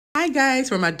Hi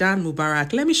guys, Ramadan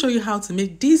Mubarak. Let me show you how to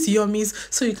make these yummies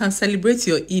so you can celebrate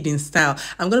your Eid in style.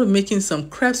 I'm going to be making some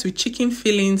crepes with chicken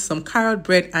fillings, some carrot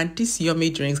bread, and these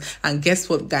yummy drinks. And guess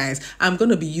what guys? I'm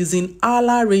going to be using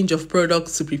Allah range of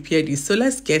products to prepare this. So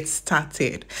let's get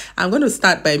started. I'm going to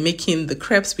start by making the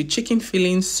crepes with chicken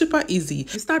fillings. Super easy.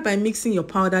 You start by mixing your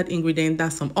powdered ingredient,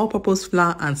 that's some all-purpose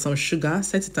flour and some sugar.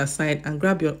 Set it aside and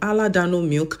grab your Allah Dano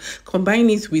milk. Combine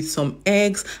it with some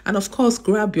eggs and of course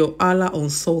grab your Allah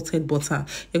unsalted butter.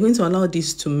 You're going to allow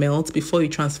this to melt before you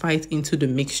transfer it into the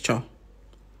mixture.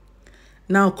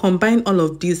 Now combine all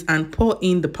of this and pour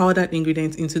in the powdered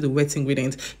ingredients into the wet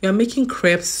ingredients. You are making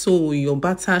crepes, so your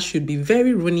batter should be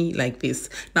very runny like this.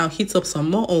 Now heat up some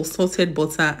more unsalted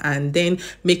butter and then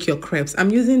make your crepes. I'm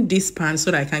using this pan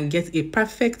so that I can get a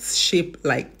perfect shape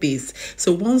like this.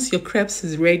 So once your crepes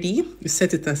is ready, you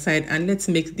set it aside and let's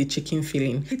make the chicken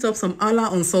filling. Heat up some Allah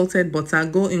unsalted butter,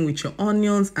 go in with your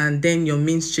onions and then your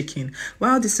minced chicken.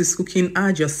 While this is cooking,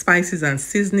 add your spices and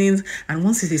seasonings, and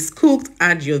once it is cooked,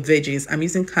 add your veggies. I'm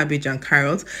using cabbage and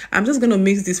carrots. I'm just going to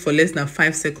mix this for less than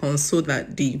 5 seconds so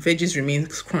that the veggies remain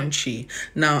crunchy.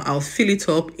 Now I'll fill it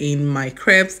up in my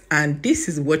crepes and this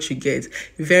is what you get.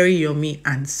 Very yummy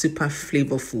and super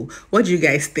flavorful. What do you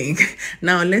guys think?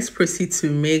 Now let's proceed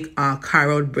to make our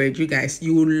carrot bread. You guys,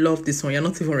 you will love this one. You're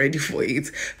not even ready for it.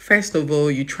 First of all,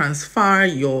 you transfer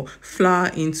your flour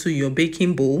into your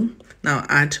baking bowl. Now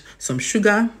add some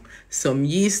sugar, some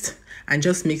yeast, and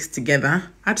just mix together.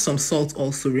 Add some salt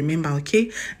also, remember,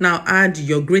 okay? Now add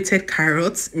your grated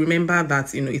carrots. Remember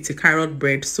that it's a carrot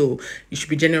bread, so you should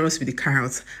be generous with the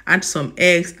carrots. Add some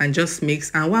eggs and just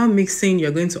mix, and while mixing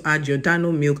you're going to add your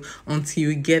Dano milk until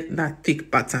you get that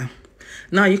thick batter.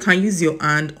 Now you can use your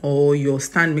hand or your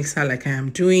stand mixer like I am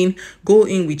doing. Go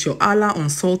in with your Allah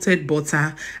unsalted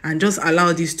butter and just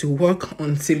allow this to work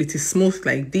until it is smooth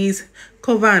like this.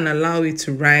 Cover and allow it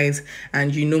to rise,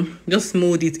 and just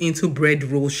mold it into bread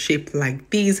roll shape like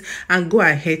this and go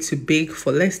ahead to bake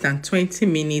for less than 20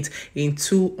 minutes in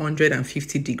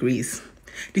 250 degrees.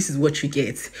 This is what you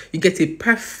get. You get a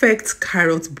perfect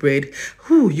carrot bread.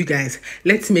 You guys,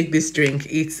 let's make this drink.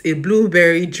 It's a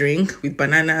blueberry drink with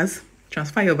bananas.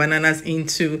 Transfer your bananas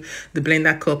into the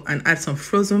blender cup and add some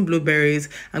frozen blueberries.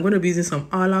 I'm going to be using some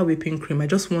Allah whipping cream. I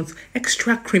just want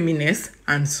extra creaminess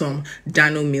and some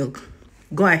Dano milk.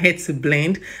 Go ahead to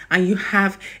blend and you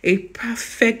have a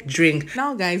perfect drink.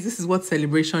 Now guys, this is what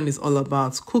celebration is all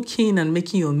about. Cooking and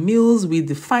making your meals with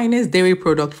the finest dairy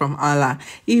product from Allah.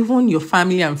 Even your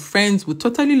family and friends will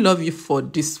totally love you for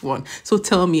this one. So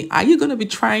tell me, are you going to be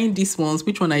trying these ones?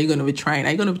 Which one are you going to be trying?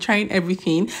 Are you going to be trying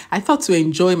everything? I thought to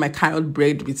enjoy my carrot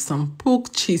bread with some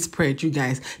poke cheese spread. You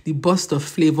guys, the burst of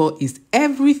flavor is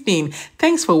everything.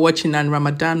 Thanks for watching and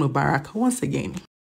Ramadan Mubarak once again.